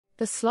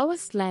The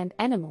slowest land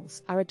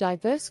animals are a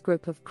diverse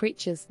group of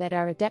creatures that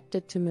are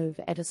adapted to move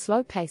at a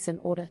slow pace in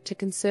order to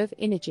conserve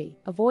energy,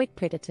 avoid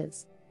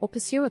predators, or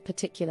pursue a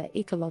particular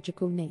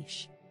ecological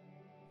niche.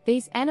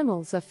 These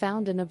animals are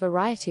found in a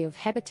variety of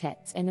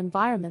habitats and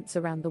environments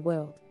around the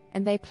world,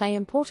 and they play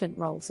important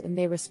roles in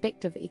their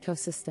respective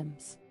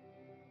ecosystems.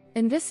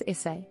 In this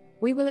essay,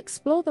 we will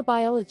explore the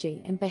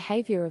biology and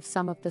behavior of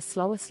some of the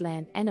slowest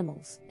land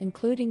animals,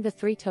 including the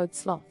three-toed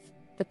sloth,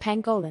 the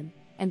pangolin,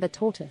 and the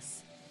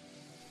tortoise.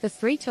 The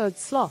three-toed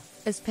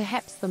sloth is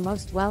perhaps the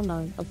most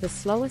well-known of the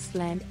slowest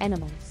land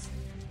animals.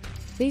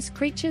 These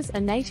creatures are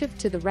native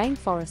to the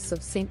rainforests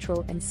of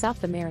Central and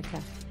South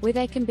America, where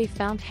they can be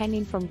found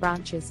hanging from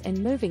branches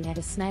and moving at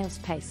a snail's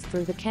pace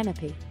through the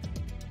canopy.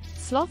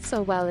 Sloths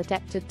are well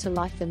adapted to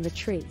life in the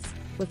trees,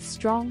 with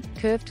strong,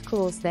 curved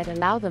claws that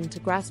allow them to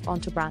grasp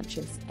onto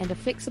branches and a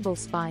flexible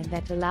spine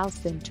that allows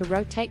them to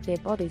rotate their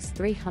bodies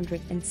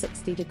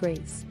 360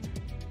 degrees.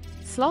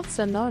 Sloths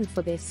are known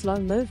for their slow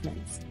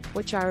movements,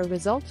 which are a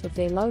result of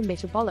their low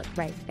metabolic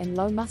rate and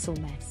low muscle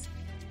mass.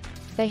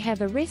 They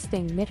have a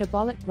resting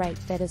metabolic rate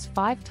that is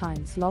 5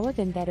 times lower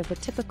than that of a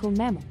typical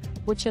mammal,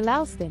 which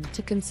allows them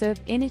to conserve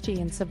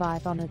energy and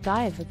survive on a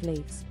diet of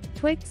leaves,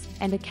 twigs,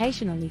 and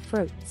occasionally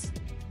fruits.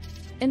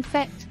 In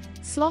fact,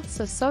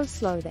 sloths are so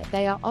slow that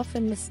they are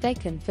often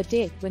mistaken for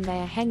dead when they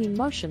are hanging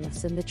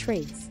motionless in the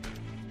trees.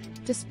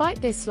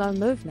 Despite their slow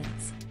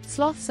movements,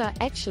 sloths are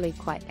actually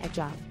quite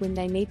agile when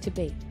they need to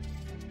be.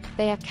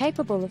 They are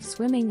capable of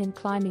swimming and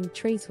climbing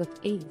trees with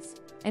ease,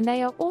 and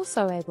they are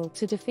also able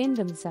to defend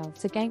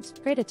themselves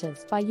against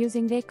predators by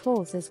using their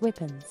claws as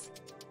weapons.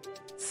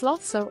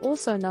 Sloths are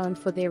also known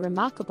for their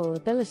remarkable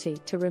ability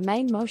to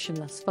remain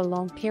motionless for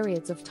long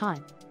periods of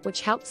time,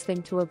 which helps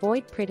them to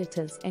avoid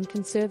predators and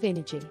conserve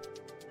energy.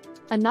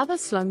 Another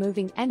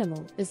slow-moving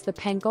animal is the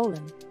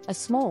pangolin, a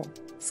small,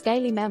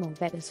 scaly mammal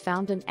that is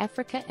found in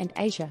Africa and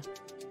Asia.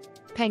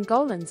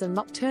 Pangolins are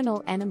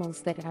nocturnal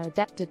animals that are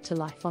adapted to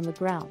life on the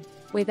ground,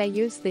 where they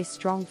use their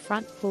strong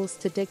front claws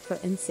to dig for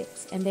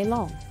insects and their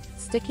long,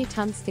 sticky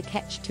tongues to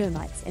catch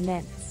termites and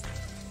ants.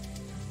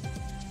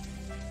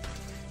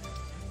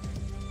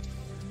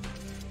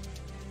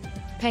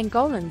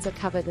 Pangolins are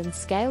covered in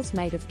scales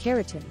made of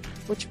keratin,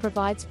 which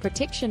provides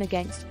protection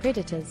against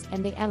predators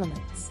and the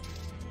elements.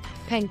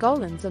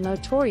 Pangolins are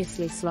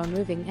notoriously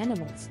slow-moving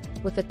animals,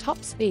 with a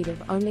top speed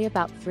of only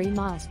about 3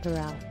 miles per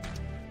hour.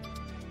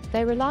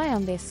 They rely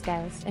on their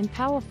scales and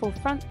powerful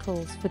front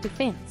claws for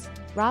defense,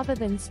 rather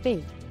than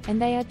speed, and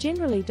they are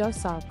generally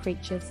docile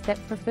creatures that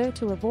prefer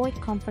to avoid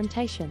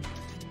confrontation.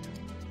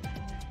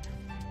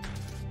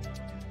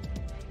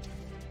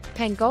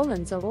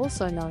 Pangolins are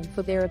also known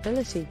for their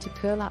ability to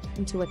curl up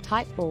into a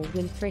tight ball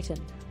when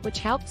threatened, which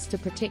helps to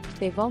protect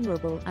their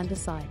vulnerable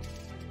underside.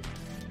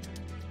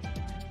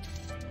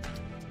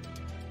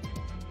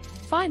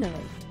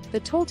 Finally, the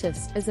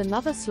tortoise is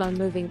another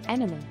slow-moving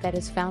animal that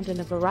is found in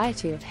a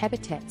variety of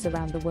habitats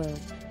around the world.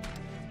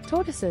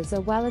 Tortoises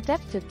are well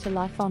adapted to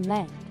life on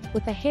land,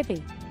 with a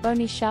heavy,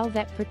 bony shell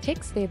that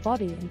protects their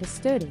body and a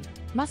sturdy,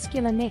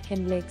 muscular neck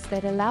and legs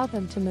that allow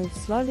them to move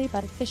slowly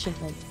but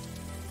efficiently.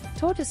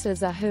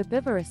 Tortoises are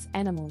herbivorous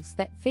animals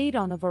that feed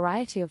on a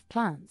variety of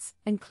plants,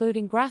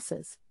 including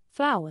grasses,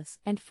 flowers,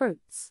 and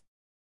fruits.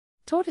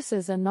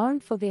 Tortoises are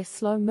known for their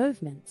slow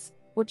movements,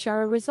 which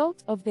are a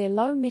result of their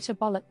low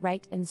metabolic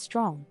rate and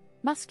strong,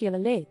 muscular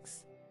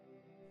legs.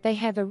 They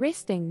have a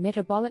resting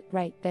metabolic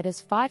rate that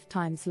is 5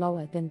 times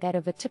lower than that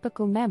of a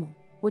typical mammal,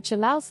 which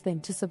allows them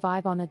to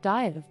survive on a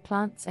diet of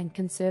plants and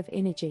conserve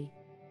energy.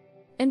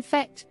 In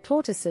fact,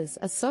 tortoises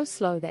are so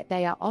slow that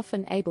they are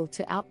often able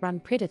to outrun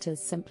predators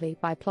simply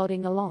by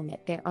plodding along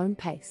at their own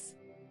pace.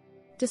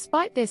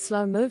 Despite their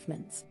slow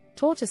movements,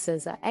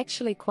 tortoises are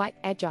actually quite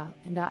agile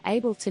and are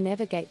able to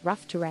navigate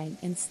rough terrain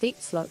and steep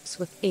slopes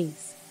with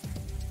ease.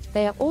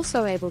 They are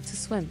also able to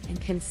swim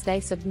and can stay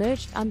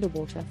submerged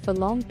underwater for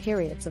long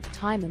periods of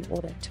time in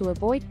order to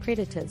avoid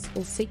predators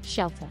or seek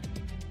shelter.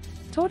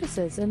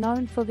 Tortoises are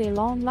known for their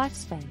long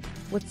lifespan,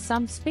 with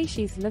some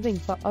species living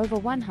for over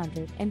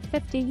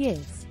 150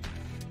 years.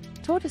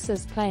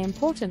 Tortoises play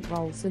important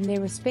roles in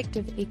their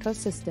respective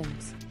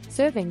ecosystems,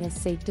 serving as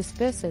seed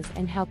dispersers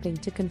and helping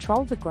to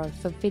control the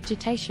growth of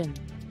vegetation.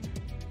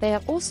 They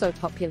are also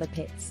popular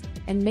pets,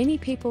 and many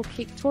people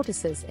keep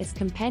tortoises as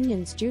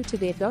companions due to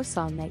their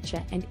docile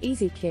nature and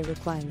easy care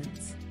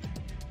requirements.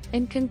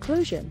 In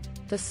conclusion,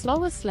 the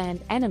slowest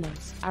land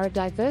animals are a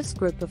diverse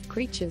group of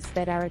creatures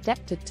that are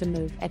adapted to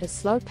move at a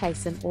slow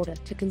pace in order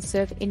to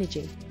conserve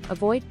energy,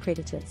 avoid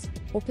predators,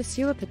 or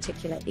pursue a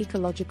particular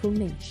ecological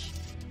niche.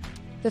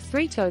 The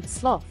three-toed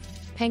sloth,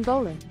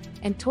 pangolin,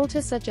 and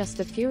tortoise are just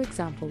a few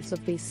examples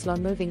of these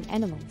slow-moving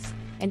animals,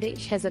 and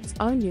each has its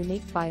own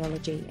unique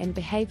biology and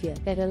behavior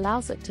that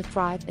allows it to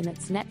thrive in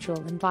its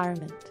natural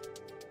environment.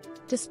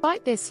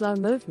 Despite their slow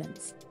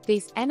movements,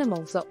 these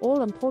animals are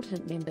all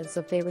important members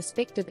of their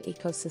respective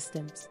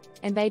ecosystems,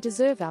 and they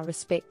deserve our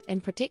respect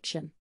and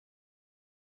protection.